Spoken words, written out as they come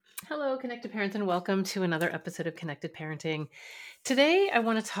Hello, Connected Parents, and welcome to another episode of Connected Parenting. Today, I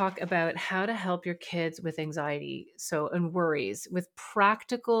want to talk about how to help your kids with anxiety and worries with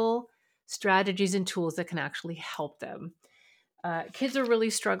practical strategies and tools that can actually help them. Kids are really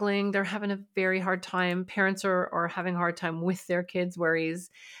struggling. They're having a very hard time. Parents are having a hard time with their kids' worries.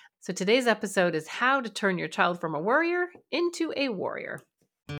 So, today's episode is how to turn your child from a worrier into a warrior.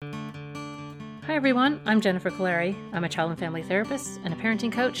 Hi everyone, I'm Jennifer Colari. I'm a child and family therapist and a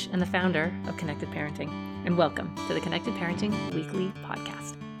parenting coach and the founder of Connected Parenting. And welcome to the Connected Parenting Weekly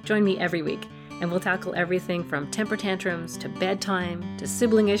Podcast. Join me every week and we'll tackle everything from temper tantrums to bedtime to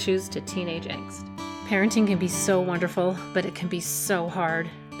sibling issues to teenage angst. Parenting can be so wonderful, but it can be so hard.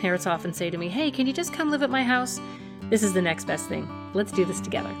 Parents often say to me, "Hey, can you just come live at my house?" This is the next best thing. Let's do this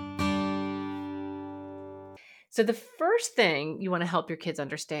together. So the first thing you want to help your kids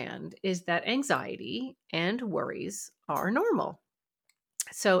understand is that anxiety and worries are normal.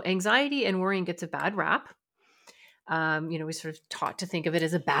 So anxiety and worrying gets a bad rap. We sort of taught to think of it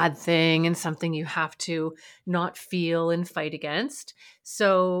as a bad thing and something you have to not feel and fight against.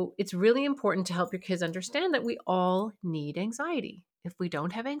 So it's really important to help your kids understand that we all need anxiety. If we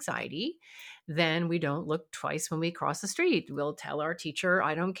don't have anxiety, then we don't look twice when we cross the street. We'll tell our teacher,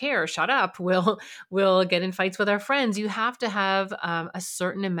 "I don't care, shut up." We'll get in fights with our friends. You have to have a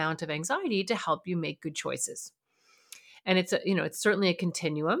certain amount of anxiety to help you make good choices. And it's certainly a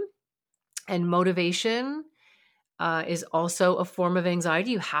continuum. And motivation is also a form of anxiety.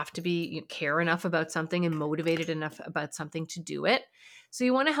 You have to care enough about something and motivated enough about something to do it. So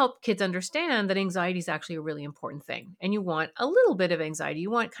you want to help kids understand that anxiety is actually a really important thing. And you want a little bit of anxiety.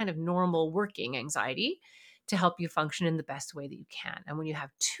 You want kind of normal working anxiety to help you function in the best way that you can. And when you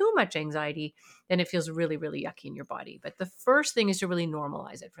have too much anxiety, then it feels really, really yucky in your body. But the first thing is to really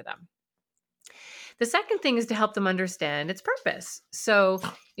normalize it for them. The second thing is to help them understand its purpose. So,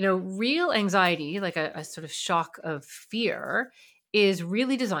 real anxiety, like a sort of shock of fear, is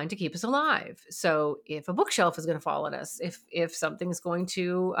really designed to keep us alive. So, if a bookshelf is going to fall on us, if something's going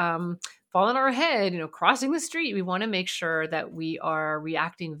to fall on our head, crossing the street, we want to make sure that we are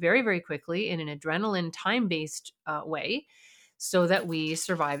reacting very, very quickly in an adrenaline time-based way, so that we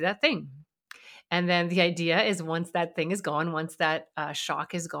survive that thing. And then the idea is once that thing is gone, once that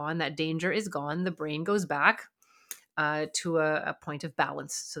shock is gone, that danger is gone, the brain goes back to a point of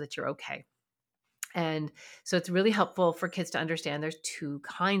balance so that you're okay. And so it's really helpful for kids to understand there's two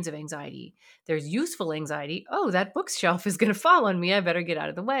kinds of anxiety. There's useful anxiety. "Oh, that bookshelf is going to fall on me. I better get out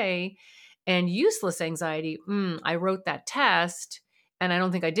of the way." And useless anxiety. "I wrote that test and I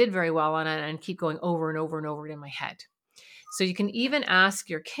don't think I did very well on it," and keep going over and over and over in my head. So you can even ask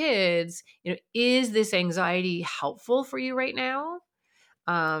your kids, is this anxiety helpful for you right now?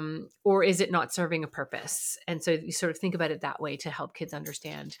 Or is it not serving a purpose? And so you sort of think about it that way to help kids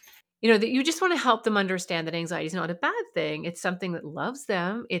understand, that you just want to help them understand that anxiety is not a bad thing. It's something that loves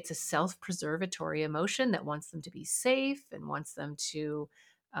them. It's a self-preservatory emotion that wants them to be safe and wants them to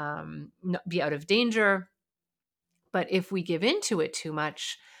not be out of danger. But if we give into it too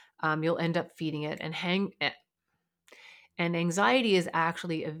much, you'll end up feeding it and anxiety is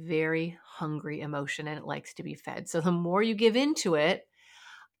actually a very hungry emotion and it likes to be fed. So the more you give into it,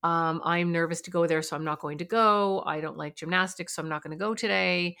 I'm nervous to go there, so I'm not going to go. I don't like gymnastics, so I'm not going to go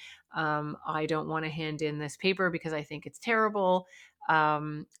today. I don't want to hand in this paper because I think it's terrible.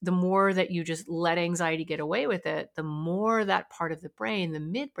 The more that you just let anxiety get away with it, the more that part of the brain, the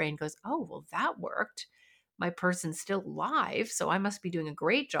midbrain, goes, "Oh, well, that worked. My person's still alive, so I must be doing a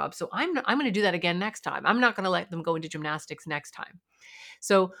great job. So I'm going to do that again next time. I'm not going to let them go into gymnastics next time."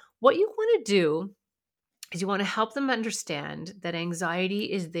 So what you want to do is you want to help them understand that anxiety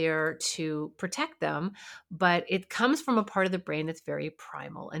is there to protect them, but it comes from a part of the brain that's very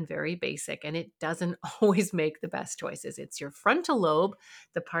primal and very basic, and it doesn't always make the best choices. It's your frontal lobe,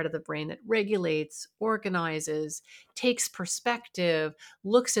 the part of the brain that regulates, organizes, takes perspective,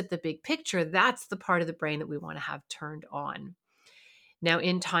 looks at the big picture. That's the part of the brain that we want to have turned on. Now,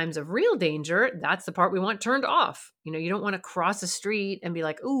 in times of real danger, that's the part we want turned off. You don't want to cross a street and be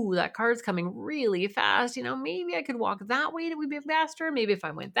like, "Ooh, that car's coming really fast. Maybe I could walk that way, it would be faster. Maybe if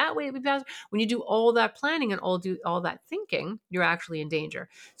I went that way, it would be faster." When you do all that planning and do all that thinking, you're actually in danger.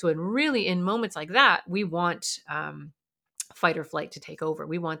 So in moments like that, we want fight or flight to take over.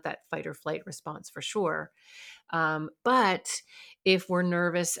 We want that fight or flight response for sure. But if we're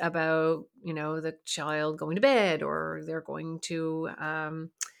nervous about, the child going to bed, or they're going to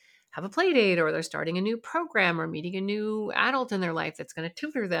have a play date, or they're starting a new program or meeting a new adult in their life that's going to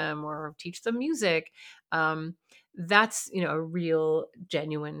tutor them or teach them music, that's, a real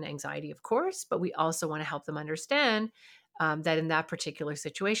genuine anxiety, of course. But we also want to help them understand that in that particular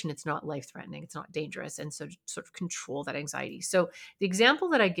situation, it's not life threatening, it's not dangerous. And so sort of control that anxiety. So the example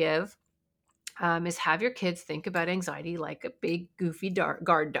that I give is have your kids think about anxiety like a big, goofy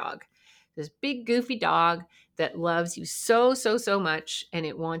guard dog. This big, goofy dog that loves you so, so, so much, and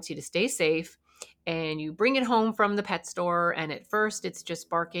it wants you to stay safe. And you bring it home from the pet store, and at first it's just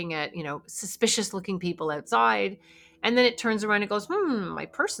barking at, suspicious looking people outside. And then it turns around and goes, my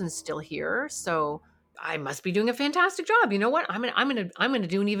person's still here. So I must be doing a fantastic job. You know what? I'm gonna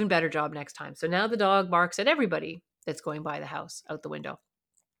do an even better job next time. So now the dog barks at everybody that's going by the house out the window.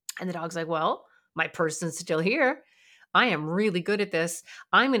 And the dog's like, well, my person's still here. I am really good at this.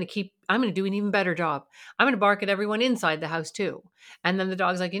 I'm going to do an even better job. I'm going to bark at everyone inside the house too. And then the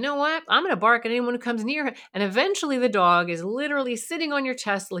dog's like, you know what? I'm going to bark at anyone who comes near. And eventually the dog is literally sitting on your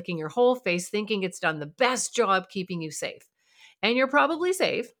chest, licking your whole face, thinking it's done the best job keeping you safe. And you're probably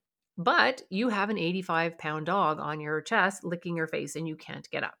safe, but you have an 85-pound dog on your chest, licking your face, and you can't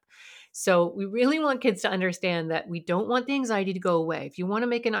get up. So we really want kids to understand that we don't want the anxiety to go away. If you want to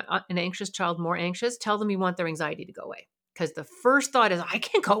make an anxious child more anxious, tell them you want their anxiety to go away. Because the first thought is, I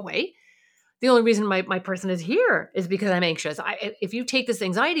can't go away. The only reason my person is here is because I'm anxious. If you take this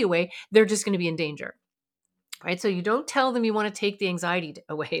anxiety away, they're just going to be in danger. Right? So you don't tell them you want to take the anxiety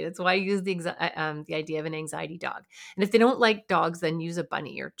away. That's why I use the idea of an anxiety dog. And if they don't like dogs, then use a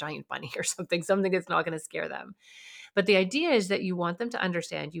bunny or giant bunny or something that's not going to scare them. But the idea is that you want them to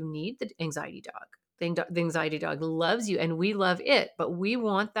understand you need the anxiety dog. The anxiety dog loves you and we love it, but we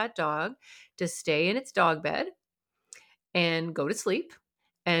want that dog to stay in its dog bed and go to sleep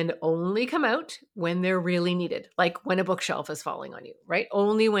and only come out when they're really needed, like when a bookshelf is falling on you, right?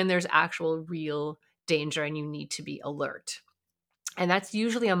 Only when there's actual real danger and you need to be alert. And that's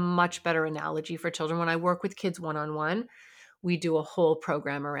usually a much better analogy for children. When I work with kids one-on-one, we do a whole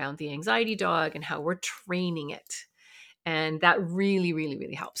program around the anxiety dog and how we're training it. And that really, really,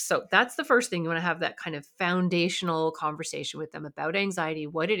 really helps. So that's the first thing. You want to have that kind of foundational conversation with them about anxiety,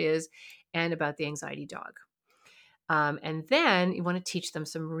 what it is, and about the anxiety dog. And then you want to teach them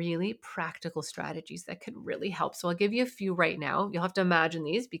some really practical strategies that could really help. So I'll give you a few right now. You'll have to imagine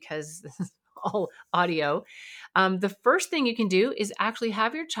these because this is all audio. The first thing you can do is actually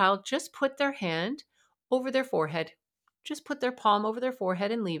have your child just put their hand over their forehead. Just put their palm over their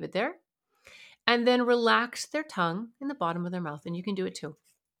forehead and leave it there. And then relax their tongue in the bottom of their mouth. And you can do it too.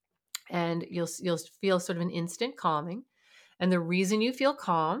 And you'll feel sort of an instant calming. And the reason you feel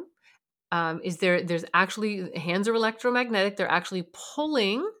calm is there's actually, hands are electromagnetic. They're actually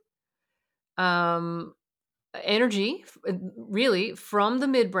pulling energy really from the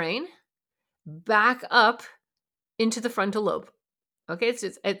midbrain back up into the frontal lobe. Okay,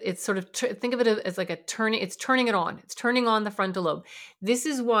 it's sort of think of it as like it's turning it on. It's turning on the frontal lobe. This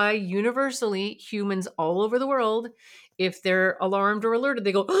is why universally humans all over the world, if they're alarmed or alerted,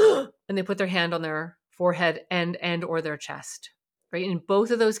 they go and they put their hand on their forehead and or their chest. Right? In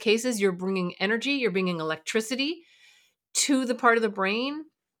both of those cases, you're bringing energy, you're bringing electricity to the part of the brain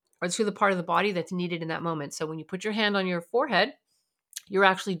or to the part of the body that's needed in that moment. So when you put your hand on your forehead, you're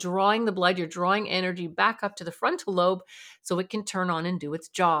actually drawing the blood, you're drawing energy back up to the frontal lobe so it can turn on and do its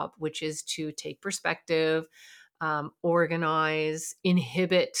job, which is to take perspective, organize,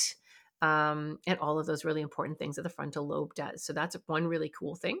 inhibit, and all of those really important things that the frontal lobe does. So that's one really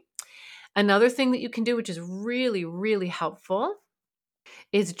cool thing. Another thing that you can do, which is really, really helpful,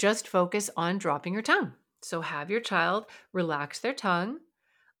 is just focus on dropping your tongue. So have your child relax their tongue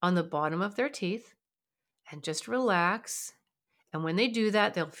on the bottom of their teeth and just relax. And when they do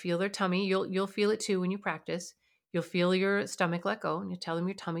that, they'll feel their tummy. You'll feel it too when you practice. You'll feel your stomach let go and you tell them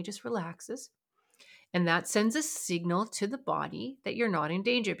your tummy just relaxes. And that sends a signal to the body that you're not in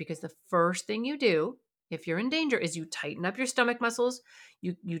danger, because the first thing you do if you're in danger is you tighten up your stomach muscles.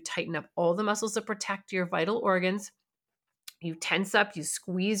 You tighten up all the muscles that protect your vital organs. You tense up, you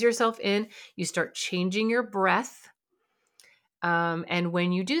squeeze yourself in, you start changing your breath. And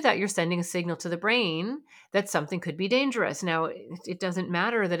when you do that, you're sending a signal to the brain that something could be dangerous. Now, it doesn't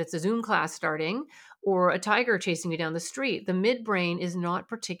matter that it's a Zoom class starting or a tiger chasing you down the street. The midbrain is not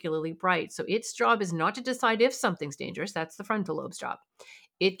particularly bright. So its job is not to decide if something's dangerous. That's the frontal lobe's job.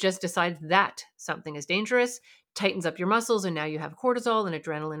 It just decides that something is dangerous, tightens up your muscles, and now you have cortisol and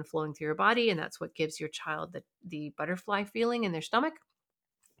adrenaline flowing through your body. And that's what gives your child the butterfly feeling in their stomach.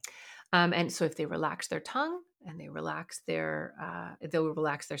 And so if they relax their tongue and they'll relax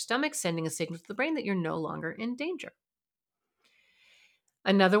their stomach, sending a signal to the brain that you're no longer in danger.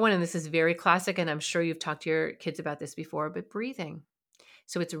 Another one, and this is very classic, and I'm sure you've talked to your kids about this before, but breathing.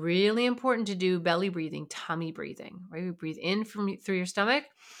 So it's really important to do belly breathing, tummy breathing, right? We breathe in through your stomach,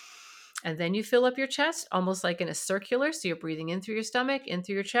 And then you fill up your chest almost like in a circular. So you're breathing in through your stomach, in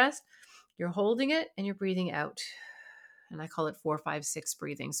through your chest. You're holding it and you're breathing out. And I call it 4, 5, 6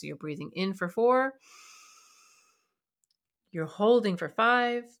 breathing. So you're breathing in for 4, you're holding for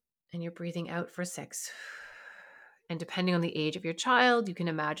 5, and you're breathing out for 6. And depending on the age of your child, you can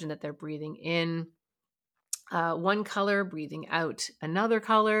imagine that they're breathing in one color, breathing out another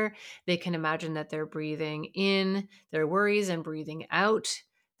color. They can imagine that they're breathing in their worries and breathing out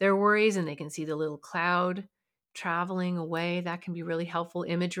their worries, and they can see the little cloud traveling away. That can be really helpful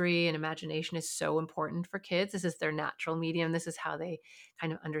imagery, and imagination is so important for kids. This is their natural medium. This is how they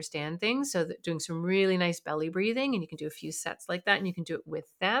kind of understand things. So that doing some really nice belly breathing, and you can do a few sets like that, and you can do it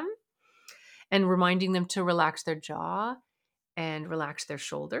with them, and reminding them to relax their jaw and relax their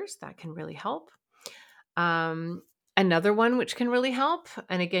shoulders. That can really help. Another one which can really help,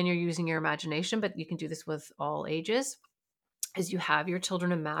 and again, you're using your imagination, but you can do this with all ages, is you have your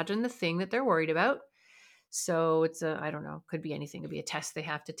children imagine the thing that they're worried about. So it's I don't know, could be anything. It could be a test they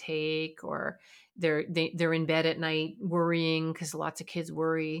have to take, or they're in bed at night worrying, because lots of kids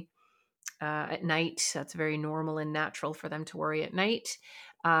worry at night. That's very normal and natural for them to worry at night.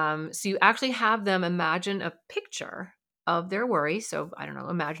 So you actually have them imagine a picture of their worry. So I don't know,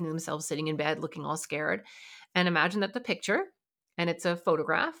 imagine themselves sitting in bed looking all scared, and imagine that the picture, and it's a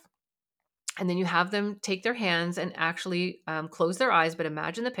photograph. And then you have them take their hands and actually close their eyes, but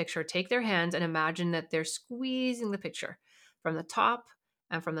imagine the picture, take their hands and imagine that they're squeezing the picture from the top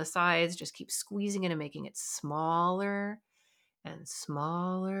and from the sides. Just keep squeezing it and making it smaller and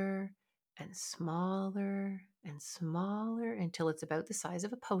smaller and smaller and smaller until it's about the size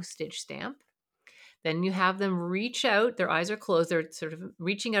of a postage stamp. Then you have them reach out, their eyes are closed, they're sort of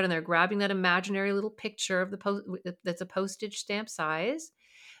reaching out and they're grabbing that imaginary little picture of that's a postage stamp size,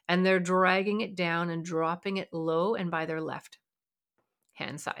 and they're dragging it down and dropping it low and by their left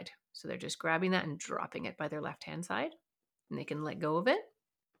hand side. So they're just grabbing that and dropping it by their left hand side, and they can let go of it.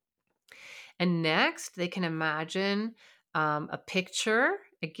 And next, they can imagine a picture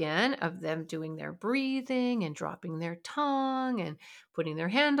again of them doing their breathing and dropping their tongue and putting their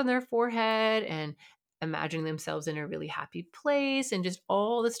hand on their forehead and imagining themselves in a really happy place, and just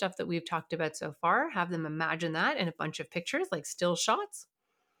all the stuff that we've talked about so far. Have them imagine that in a bunch of pictures, like still shots.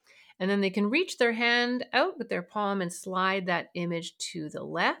 And then they can reach their hand out with their palm and slide that image to the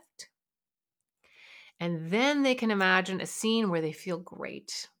left. And then they can imagine a scene where they feel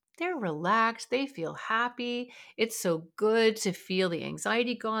great. They're relaxed. They feel happy. It's so good to feel the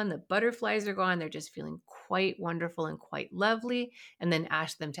anxiety gone. The butterflies are gone. They're just feeling quite wonderful and quite lovely. And then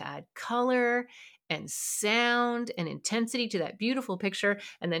ask them to add color and sound and intensity to that beautiful picture.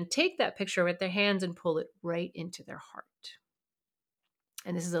 And then take that picture with their hands and pull it right into their heart.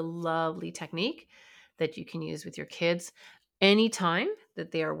 And this is a lovely technique that you can use with your kids anytime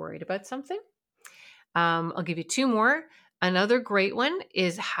that they are worried about something. I'll give you 2 more. Another great one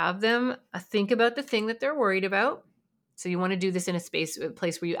is have them think about the thing that they're worried about. So you want to do this in a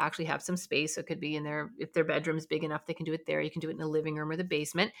place where you actually have some space. So it could be in if their bedroom's big enough, they can do it there. You can do it in the living room or the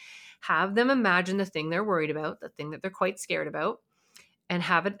basement. Have them imagine the thing they're worried about, the thing that they're quite scared about, and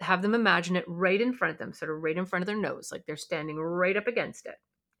have them imagine it right in front of them, sort of right in front of their nose, like they're standing right up against it.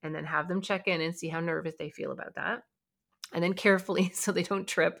 And then have them check in and see how nervous they feel about that. And then carefully, so they don't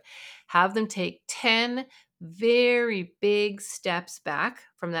trip, have them take 10 very big steps back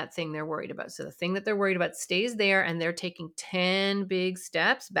from that thing they're worried about. So the thing that they're worried about stays there, and they're taking 10 big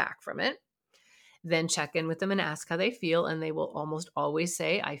steps back from it. Then check in with them and ask how they feel. And they will almost always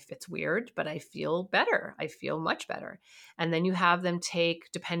say, it's weird, but I feel better. I feel much better. And then you have them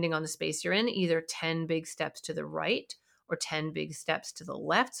take, depending on the space you're in, either 10 big steps to the right or 10 big steps to the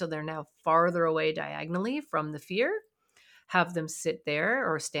left. So they're now farther away diagonally from the fear. Have them sit there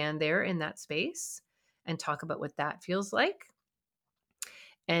or stand there in that space and talk about what that feels like.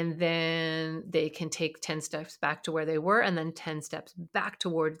 And then they can take 10 steps back to where they were, and then 10 steps back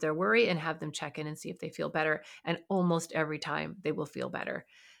towards their worry, and have them check in and see if they feel better. And almost every time they will feel better,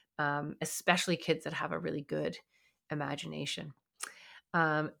 especially kids that have a really good imagination.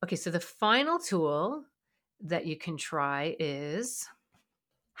 Okay, so the final tool that you can try is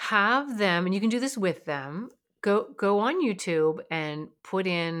have them, and you can do this with them, go on YouTube and put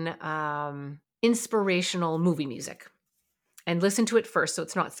in inspirational movie music. And listen to it first so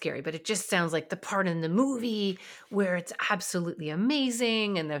it's not scary, but it just sounds like the part in the movie where it's absolutely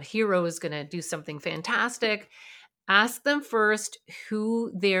amazing and the hero is going to do something fantastic. Ask them first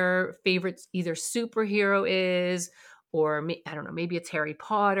who their favorite either superhero is, or I don't know, maybe it's Harry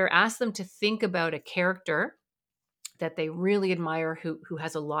Potter. Ask them to think about a character that they really admire who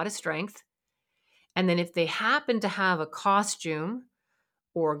has a lot of strength. And then if they happen to have a costume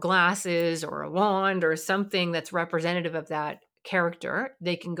or glasses or a wand or something that's representative of that character,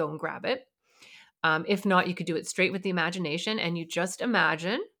 they can go and grab it. If not, you could do it straight with the imagination, and you just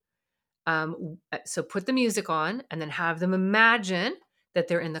imagine. So put the music on and then have them imagine that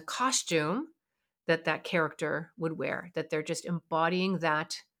they're in the costume that that character would wear, that they're just embodying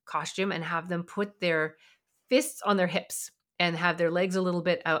that costume, and have them put their fists on their hips and have their legs a little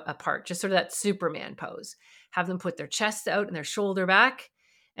bit out apart, just sort of that Superman pose. Have them put their chests out and their shoulder back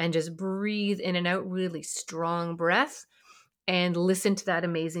and just breathe in and out, really strong breath, and listen to that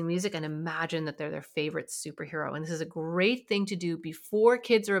amazing music and imagine that they're their favorite superhero. And this is a great thing to do before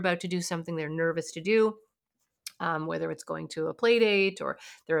kids are about to do something they're nervous to do. Whether it's going to a play date, or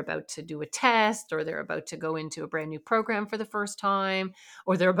they're about to do a test, or they're about to go into a brand new program for the first time,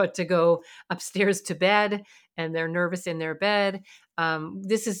 or they're about to go upstairs to bed and they're nervous in their bed.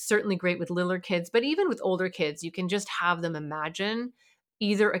 This is certainly great with littler kids, but even with older kids, you can just have them imagine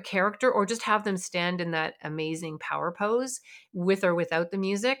either a character or just have them stand in that amazing power pose with or without the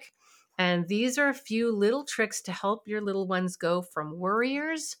music. And these are a few little tricks to help your little ones go from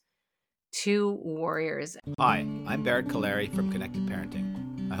worriers to warriors. Hi, I'm Barrett Kaleri from Connected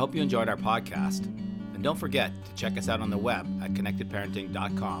Parenting. I hope you enjoyed our podcast. And don't forget to check us out on the web at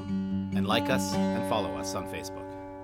connectedparenting.com and like us and follow us on Facebook.